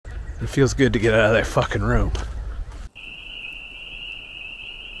It feels good to get out of that fucking room.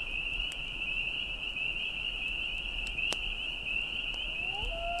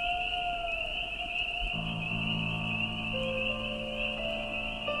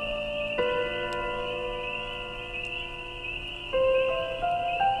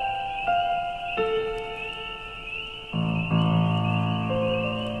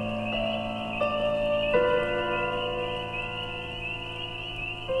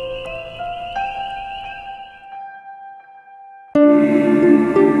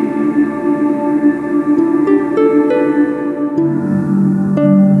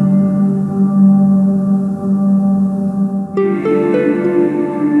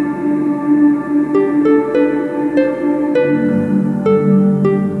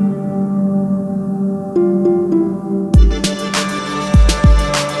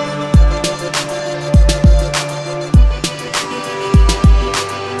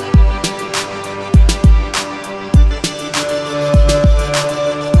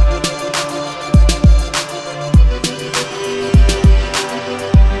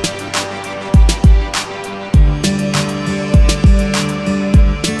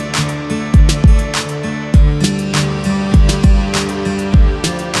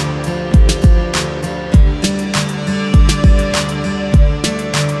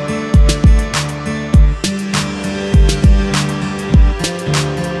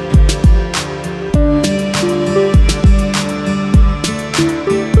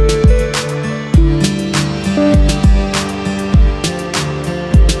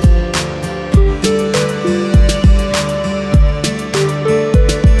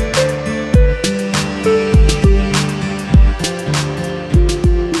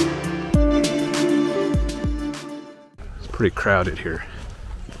 Pretty crowded here.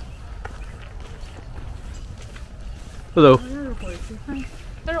 Hello.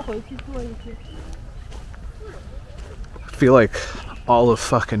 I feel like all of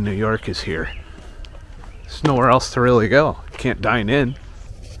fucking New York is here. There's nowhere else to really go. Can't dine in.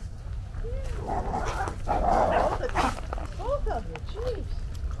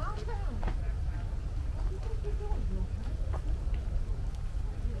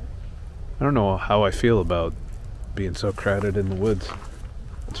 I don't know how I feel about being so crowded in the woods.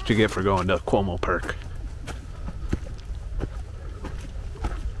 That's what you get for going to Cuomo Park.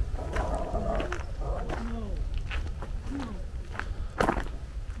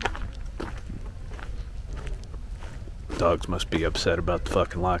 Dogs must be upset about the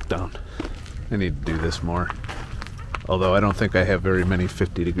fucking lockdown. I need to do this more. Although I don't think I have very many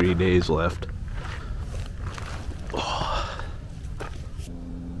 50-degree days left. Oh.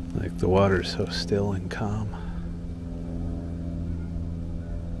 Like the water's so still and calm.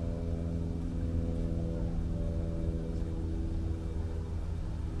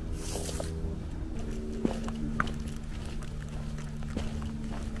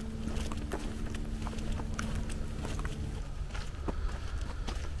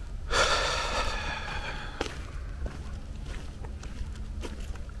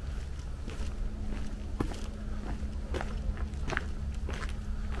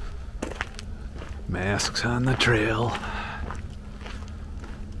 Masks on the trail.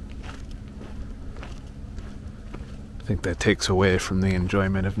 I think that takes away from the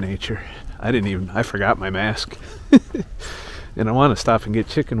enjoyment of nature. I forgot my mask. And I want to stop and get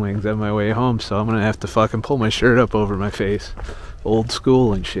chicken wings on my way home, so I'm gonna have to fucking pull my shirt up over my face. Old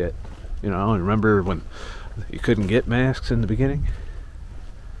school and shit. You know, remember when you couldn't get masks in the beginning?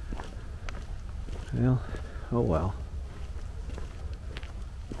 Well, oh well.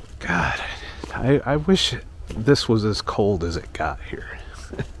 God, I wish this was as cold as it got here.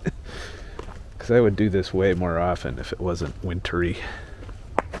 Because I would do this way more often if it wasn't wintry.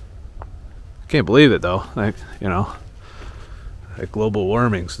 Can't believe it though. Like, you know, like global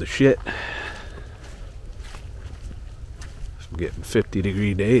warming's the shit. I'm getting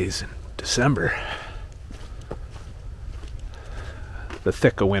 50-degree days in December. The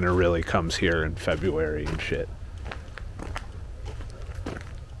thick of winter really comes here in February and shit.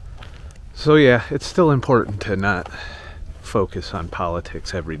 So yeah, it's still important to not focus on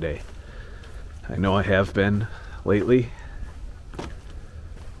politics every day. I know I have been lately,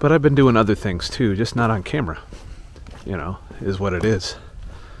 but I've been doing other things too, just not on camera. You know, is what it is.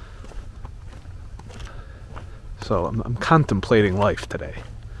 So I'm contemplating life today.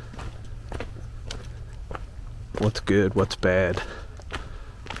 What's good, what's bad?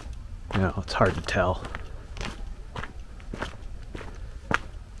 You know, it's hard to tell.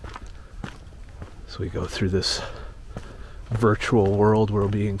 So we go through this virtual world we're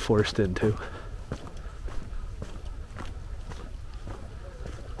being forced into.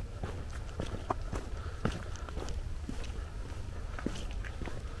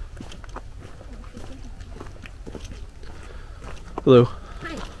 Hello.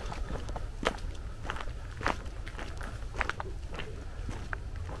 Hi.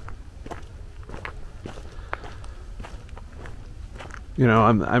 You know,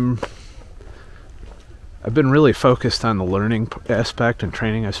 I've been really focused on the learning aspect and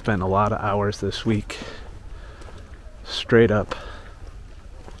training. I spent a lot of hours this week straight up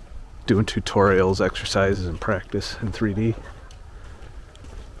doing tutorials, exercises, and practice in 3D.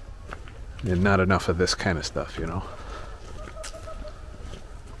 And not enough of this kind of stuff, you know.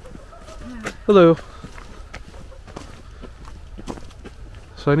 Hello.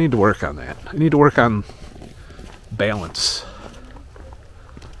 So I need to work on that. I need to work on balance.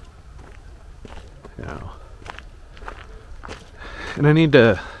 You know. And I need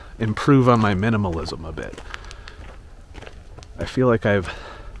to improve on my minimalism a bit. I feel like I've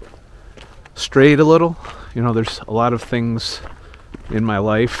strayed a little. You know, there's a lot of things in my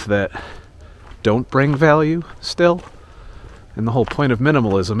life that don't bring value still. And the whole point of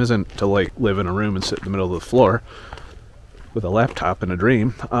minimalism isn't to like live in a room and sit in the middle of the floor with a laptop and a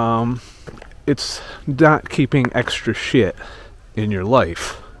dream. It's not keeping extra shit in your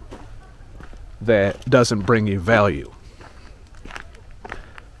life that doesn't bring you value.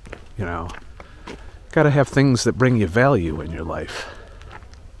 You know, gotta have things that bring you value in your life.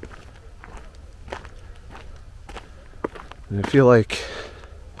 And I feel like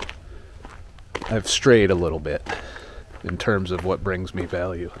I've strayed a little bit in terms of what brings me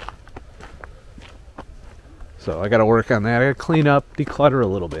value. So I gotta work on that. I gotta clean up, declutter a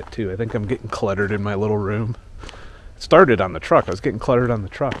little bit too. I think I'm getting cluttered in my little room. It started on the truck. I was getting cluttered on the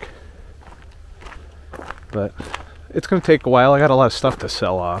truck. But it's gonna take a while. I got a lot of stuff to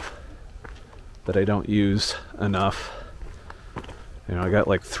sell off that I don't use enough. You know, I got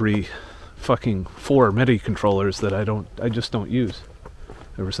like 4 MIDI controllers that I just don't use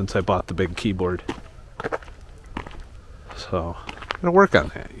ever since I bought the big keyboard. So I'm gonna work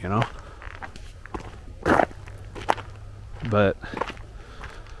on that, you know. But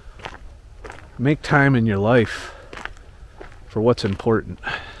make time in your life for what's important.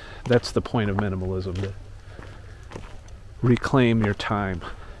 That's the point of minimalism, to reclaim your time.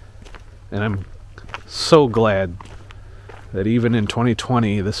 And I'm so glad that even in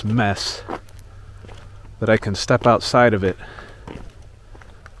 2020, this mess, that I can step outside of it,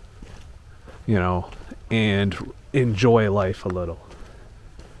 you know, and enjoy life a little,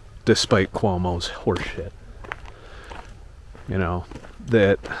 despite Cuomo's horseshit. You know,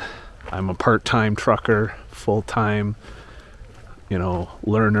 that I'm a part-time trucker, full-time, you know,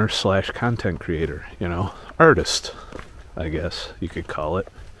 learner / content creator, you know, artist, I guess you could call it.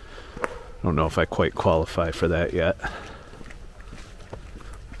 I don't know if I quite qualify for that yet.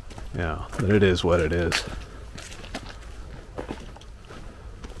 Yeah, but it is what it is.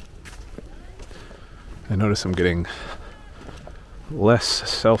 I notice I'm getting less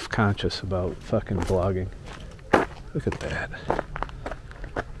self-conscious about fucking vlogging. Look at that.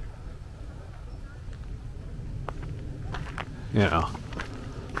 You know,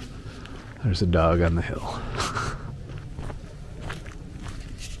 there's a dog on the hill.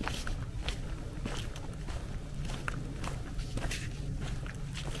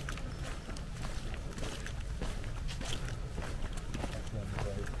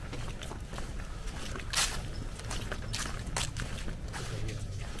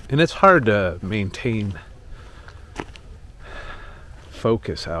 And it's hard to maintain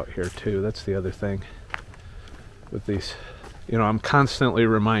focus out here too. That's the other thing with these. You know, I'm constantly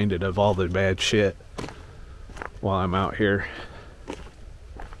reminded of all the bad shit while I'm out here.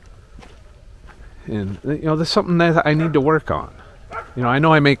 And, you know, there's something that I need to work on. You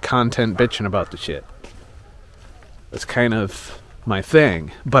know I make content bitching about the shit. That's kind of my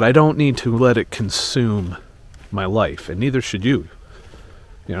thing. But I don't need to let it consume my life. And neither should you.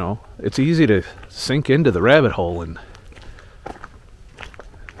 You know, it's easy to sink into the rabbit hole and,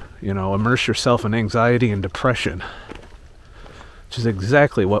 you know, immerse yourself in anxiety and depression. Which is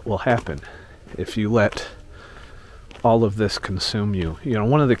exactly what will happen if you let all of this consume you. You know,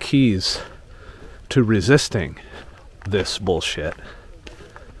 one of the keys to resisting this bullshit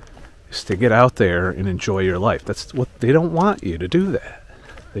is to get out there and enjoy your life. That's what they don't want you to do that.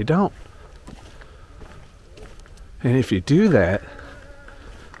 They don't. And if you do that,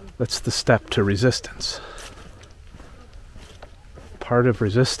 that's the step to resistance. Part of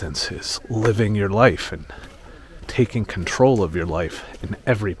resistance is living your life and taking control of your life in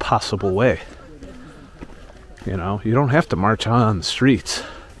every possible way. You know, you don't have to march on the streets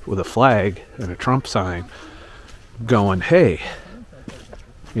with a flag and a Trump sign going, hey,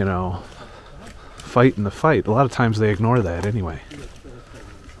 you know, fighting the fight. A lot of times they ignore that anyway.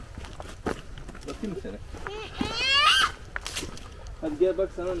 You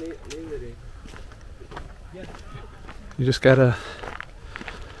just gotta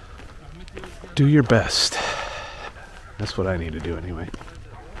do your best. That's what I need to do anyway.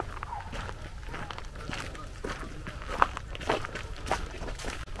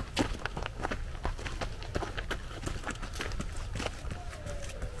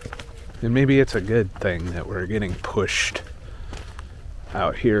 And maybe it's a good thing that we're getting pushed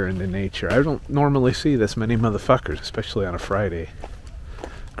out here into nature. I don't normally see this many motherfuckers, especially on a Friday.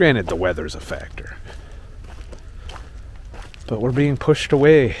 Granted, the weather's a factor. But we're being pushed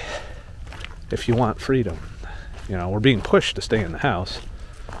away if you want freedom. You know, we're being pushed to stay in the house.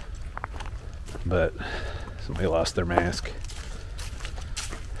 But somebody lost their mask.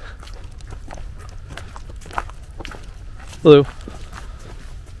 Hello.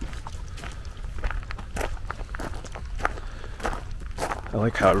 I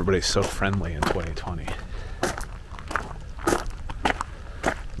like how everybody's so friendly in 2020.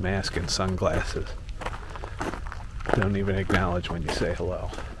 Mask and sunglasses. Don't even acknowledge when you say hello.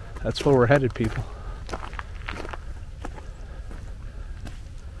 That's where we're headed, people.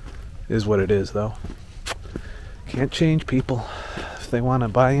 Is what it is, though. Can't change people if they want to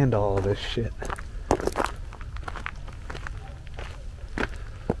buy into all of this shit.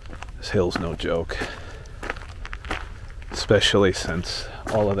 This hill's no joke. Especially since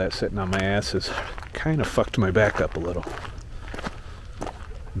all of that sitting on my ass has kind of fucked my back up a little.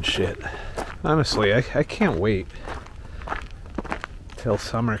 And shit. Honestly, I can't wait till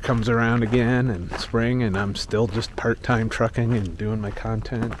summer comes around again and spring, and I'm still just part-time trucking and doing my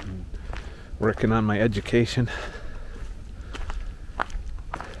content and working on my education.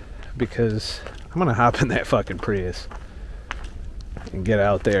 Because I'm gonna hop in that fucking Prius and get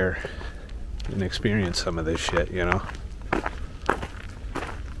out there and experience some of this shit, you know?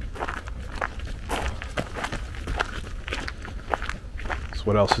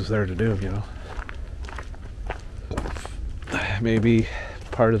 What else is there to do, you know? Maybe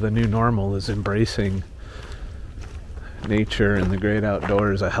part of the new normal is embracing nature and the great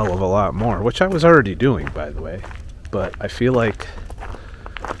outdoors a hell of a lot more, which I was already doing, by the way. But I feel like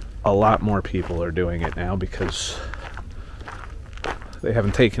a lot more people are doing it now because they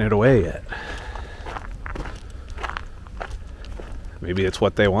haven't taken it away yet. Maybe it's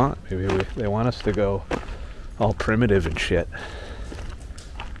what they want. Maybe they want us to go all primitive and shit.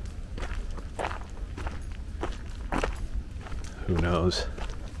 Who knows?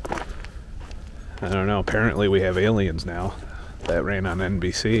 I don't know. Apparently we have aliens now. That ran on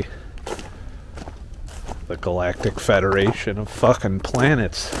NBC. The Galactic Federation of fucking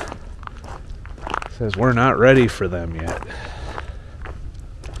planets says we're not ready for them yet.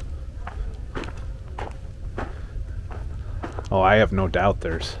 Oh, I have no doubt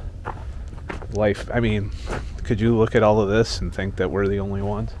there's life. I mean, could you look at all of this and think that we're the only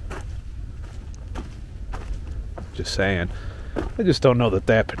ones? Just saying. I just don't know that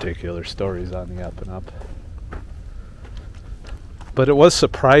that particular story's on the up and up. But it was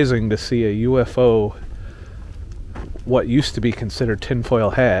surprising to see a UFO, what used to be considered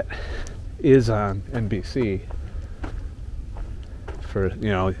tinfoil hat, is on NBC. For, you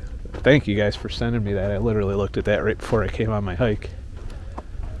know, thank you guys for sending me that. I literally looked at that right before I came on my hike.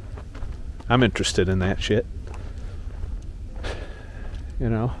 I'm interested in that shit. You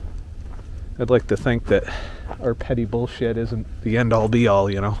know, I'd like to think that our petty bullshit isn't the end-all be-all,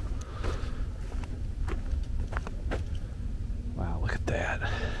 you know. Wow, look at that.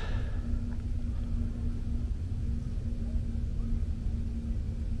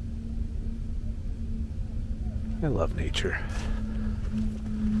 I love nature.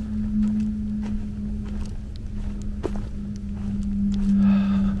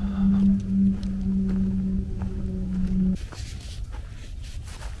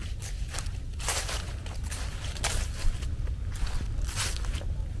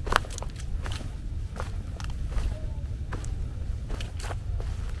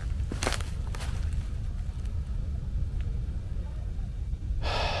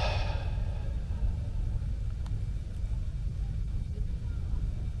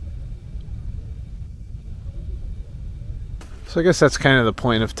 So I guess that's kind of the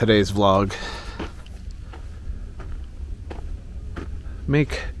point of today's vlog.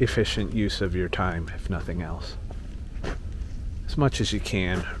 Make efficient use of your time, if nothing else. As much as you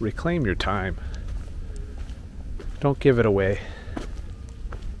can, reclaim your time. Don't give it away.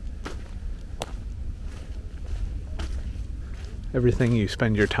 Everything you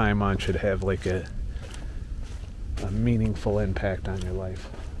spend your time on should have like a meaningful impact on your life.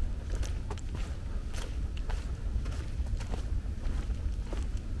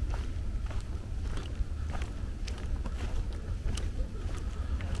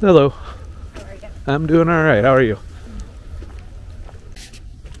 Hello. How are you? I'm doing alright. How are you?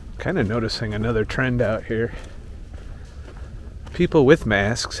 Kind of noticing another trend out here. People with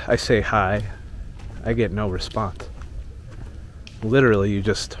masks, I say hi, I get no response. Literally, you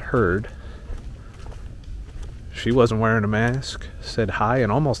just heard. She wasn't wearing a mask, said hi,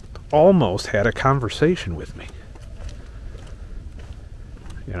 and almost had a conversation with me.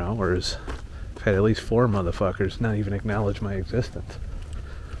 You know, whereas I've had at least 4 motherfuckers not even acknowledge my existence.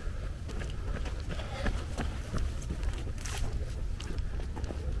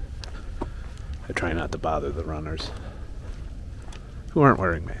 I try not to bother the runners who aren't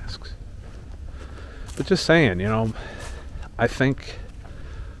wearing masks. But just saying, you know, I think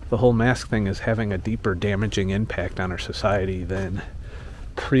the whole mask thing is having a deeper damaging impact on our society than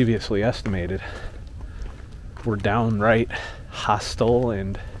previously estimated. We're downright hostile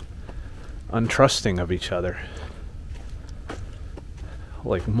and untrusting of each other.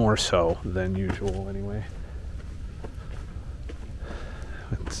 Like, more so than usual, anyway.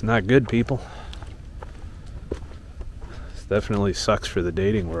 It's not good, people. This definitely sucks for the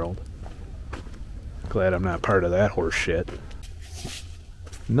dating world. Glad I'm not part of that horse shit.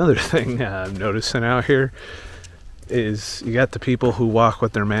 Another thing I'm noticing out here is you got the people who walk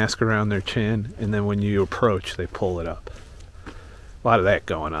with their mask around their chin, and then when you approach, they pull it up. A lot of that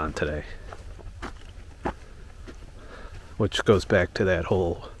going on today. Which goes back to that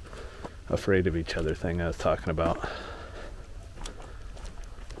whole afraid of each other thing I was talking about.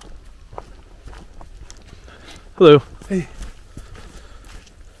 Hello. Hey.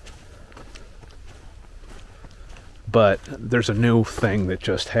 But there's a new thing that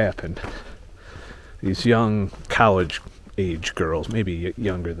just happened. These young college-age girls, maybe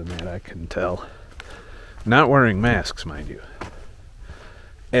younger than that, I can tell, not wearing masks, mind you.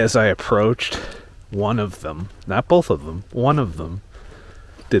 As I approached, one of them, not both of them, one of them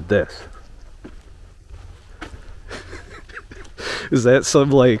did this. Is that some,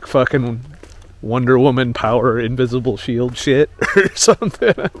 like, fucking Wonder Woman power invisible shield shit or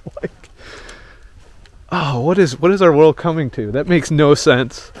something? I'm like, oh, what is our world coming to? That makes no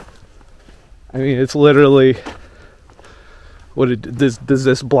sense. I mean, it's literally, does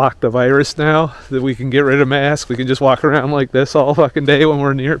this block the virus now? That we can get rid of masks? We can just walk around like this all fucking day when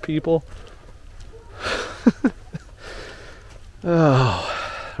we're near people?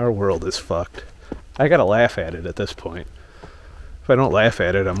 Oh, our world is fucked. I gotta laugh at it at this point. If I don't laugh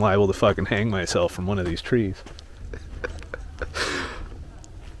at it, I'm liable to fucking hang myself from one of these trees.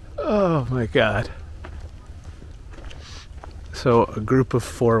 Oh my god. So, a group of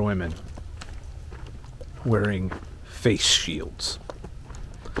 4 women wearing face shields.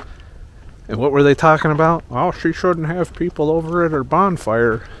 And what were they talking about? Oh, she shouldn't have people over at her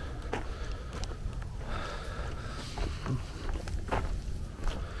bonfire.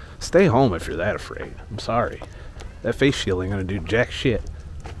 Stay home if you're that afraid. I'm sorry. That face shield ain't gonna do jack shit.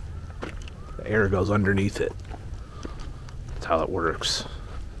 The air goes underneath it. That's how it works.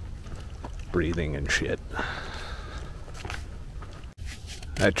 Breathing and shit.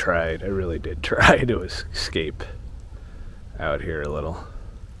 I tried. I really did try to escape out here a little.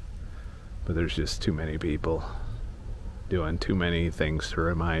 But there's just too many people doing too many things to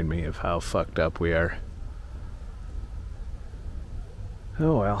remind me of how fucked up we are.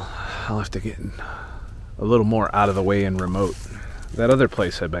 Oh well, I'll have to get a little more out of the way and remote. That other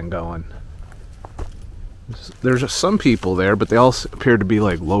place I've been going, there's just some people there, but they all appear to be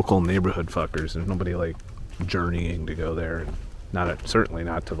like local neighborhood fuckers. There's nobody like journeying to go there, and certainly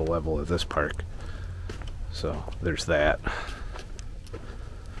not to the level of this park. So there's that.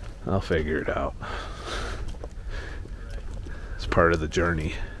 I'll figure it out. It's part of the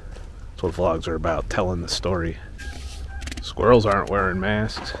journey. That's what vlogs are about, telling the story. Squirrels aren't wearing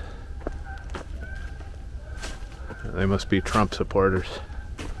masks. They must be Trump supporters.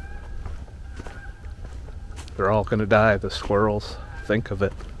 They're all gonna die, the squirrels. Think of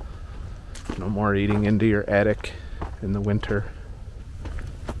it. No more eating into your attic in the winter.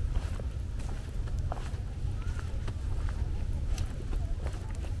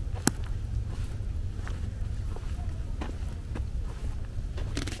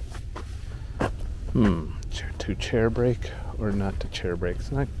 To chair break or not to chair break?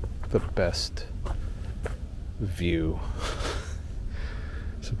 It's not the best view.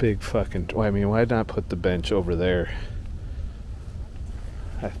 It's a big fucking... I mean, why not put the bench over there?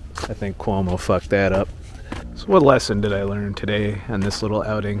 I think Cuomo fucked that up. So what lesson did I learn today on this little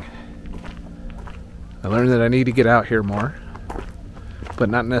outing? I learned that I need to get out here more, but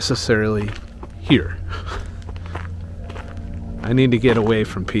not necessarily here. I need to get away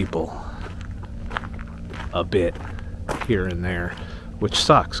from people a bit here and there, which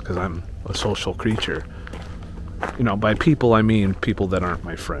sucks because I'm a social creature. You know, by people I mean people that aren't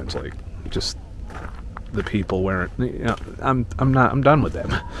my friends, like just the people where, you know, I'm done with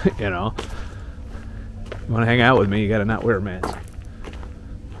them. You know, you want to hang out with me, you gotta not wear a mask.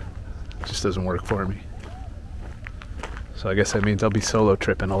 It just doesn't work for me. So I guess that means I'll be solo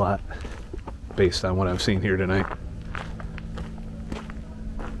tripping a lot, based on what I've seen here tonight.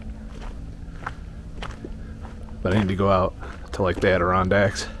 But I need to go out to like the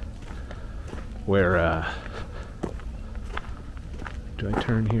Adirondacks, where, do I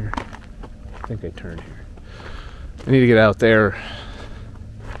turn here? I think I turn here. I need to get out there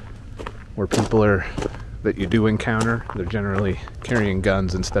where people are, that you do encounter, they're generally carrying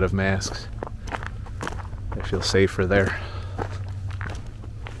guns instead of masks. I feel safer there.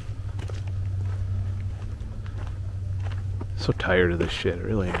 So tired of this shit, I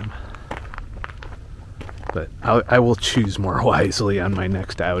really am. But I will choose more wisely on my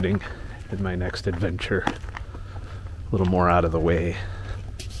next outing and my next adventure. A little more out of the way.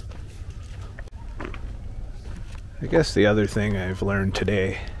 I guess the other thing I've learned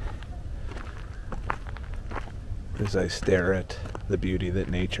today, as I stare at the beauty that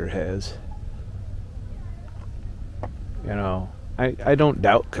nature has, you know, I don't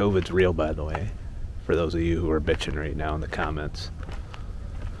doubt COVID's real, by the way, for those of you who are bitching right now in the comments.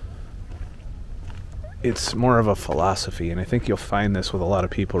 It's more of a philosophy, and I think you'll find this with a lot of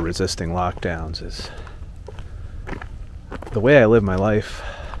people resisting lockdowns, is the way I live my life.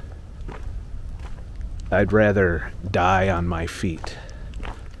 I'd rather die on my feet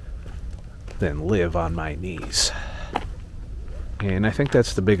than live on my knees. And I think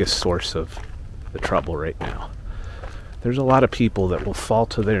that's the biggest source of the trouble right now. There's a lot of people that will fall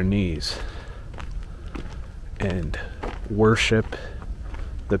to their knees and worship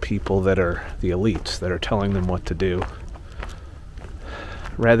the people that are the elites that are telling them what to do,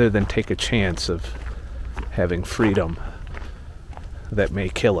 rather than take a chance of having freedom that may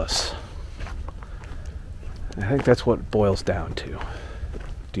kill us. I think that's what it boils down to.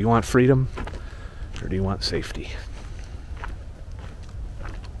 Do you want freedom, or do you want safety?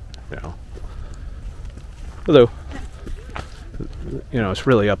 You know. Hello. You know, it's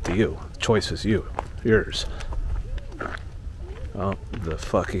really up to you. The choice is yours. Oh, the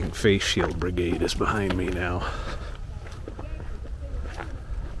fucking face shield brigade is behind me now.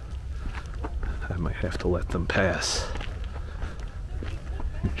 I might have to let them pass.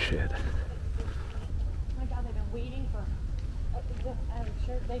 Shit. Oh my god, they've been waiting for... I'm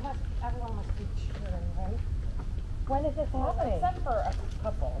sure they have... Everyone must be cheering, right? When is this happening? Except for a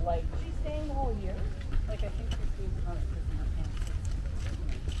couple. Like, she's staying the whole year? Like, I think Christine's about to in her pants.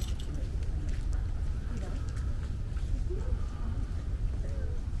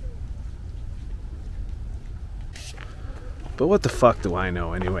 But what the fuck do I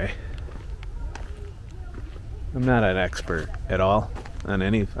know anyway? I'm not an expert at all on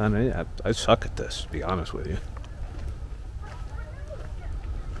any. I suck at this, to be honest with you.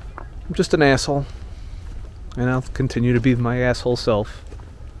 I'm just an asshole, and I'll continue to be my asshole self.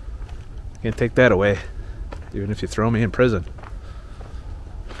 Can't take that away, even if you throw me in prison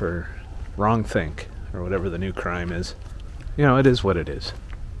for wrong think or whatever the new crime is. You know, it is what it is.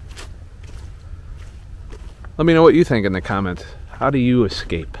 Let me know what you think in the comments. How do you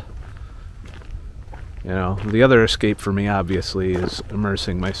escape? You know, the other escape for me, obviously, is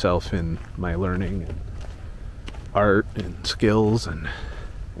immersing myself in my learning and art and skills and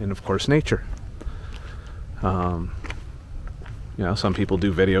of course, nature. You know, some people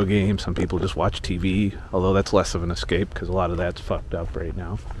do video games, some people just watch TV, although that's less of an escape because a lot of that's fucked up right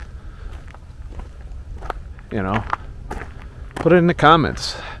now. You know, put it in the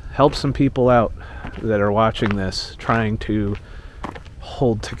comments. Help some people out that are watching this, trying to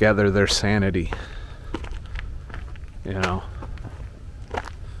hold together their sanity. You know,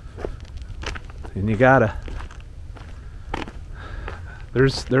 and you gotta.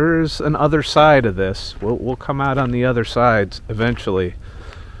 There's an other side of this. We'll come out on the other sides eventually,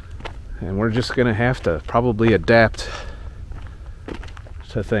 and we're just gonna have to probably adapt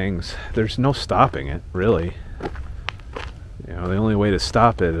to things. There's no stopping it, really. You know, the only way to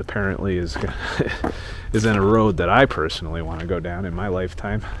stop it apparently is is in a road that I personally want to go down in my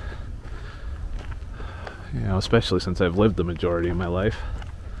lifetime. You know, especially since I've lived the majority of my life.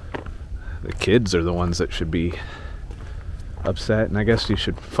 The kids are the ones that should be upset, and I guess you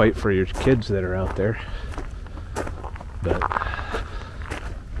should fight for your kids that are out there. But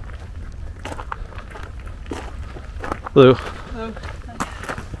hello. Hello.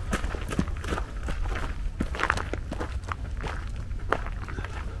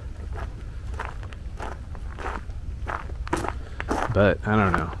 But I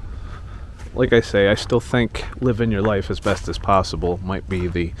don't know. Like I say, I still think living your life as best as possible might be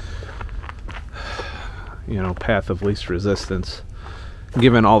the, path of least resistance,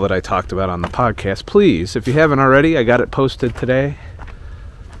 given all that I talked about on the podcast. Please, if you haven't already, I got it posted today.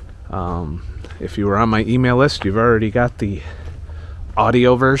 If you were on my email list, you've already got the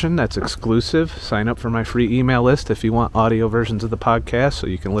audio version that's exclusive. Sign up for my free email list if you want audio versions of the podcast so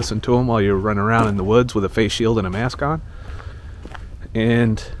you can listen to them while you're running around in the woods with a face shield and a mask on.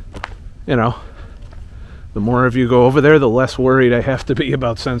 And, the more of you go over there, the less worried I have to be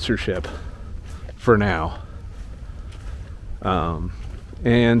about censorship for now.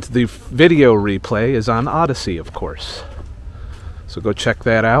 And the video replay is on Odysee, of course. So go check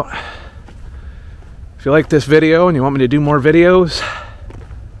that out. If you like this video and you want me to do more videos,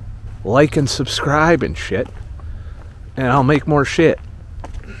 like and subscribe and shit, and I'll make more shit.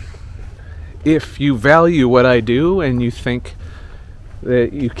 If you value what I do and you think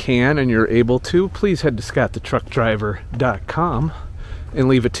that you can and you're able to, please head to ScottTheTruckDriver.com and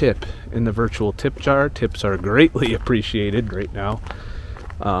leave a tip in the virtual tip jar. Tips are greatly appreciated right now.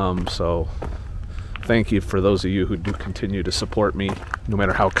 So thank you for those of you who do continue to support me, no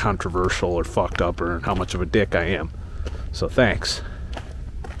matter how controversial or fucked up or how much of a dick I am. So thanks.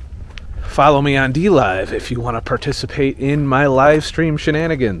 Follow me on DLIVE if you want to participate in my live stream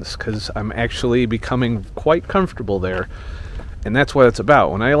shenanigans, because I'm actually becoming quite comfortable there. And that's what it's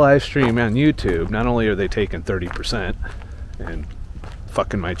about. When I live stream on YouTube, not only are they taking 30% and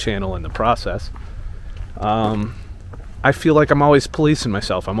fucking my channel in the process, I feel like I'm always policing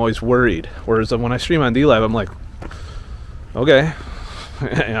myself. I'm always worried. Whereas when I stream on DLive, I'm like, okay,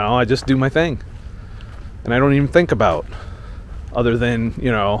 I just do my thing. And I don't even think about other than,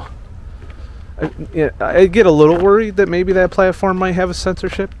 I get a little worried that maybe that platform might have a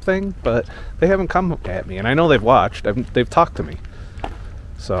censorship thing, but they haven't come at me. And I know they've watched. They've talked to me.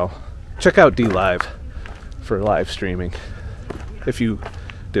 So check out DLive for live streaming. If you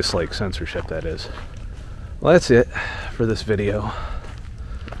dislike censorship, that is. Well, that's it for this video.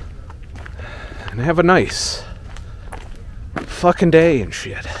 And have a nice fucking day and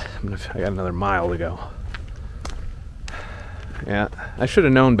shit. I got another mile to go. Yeah, I should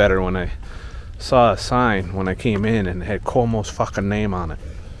have known better when I saw a sign when I came in and it had Cuomo's fucking name on it.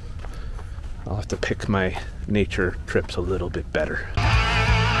 I'll have to pick my nature trips a little bit better.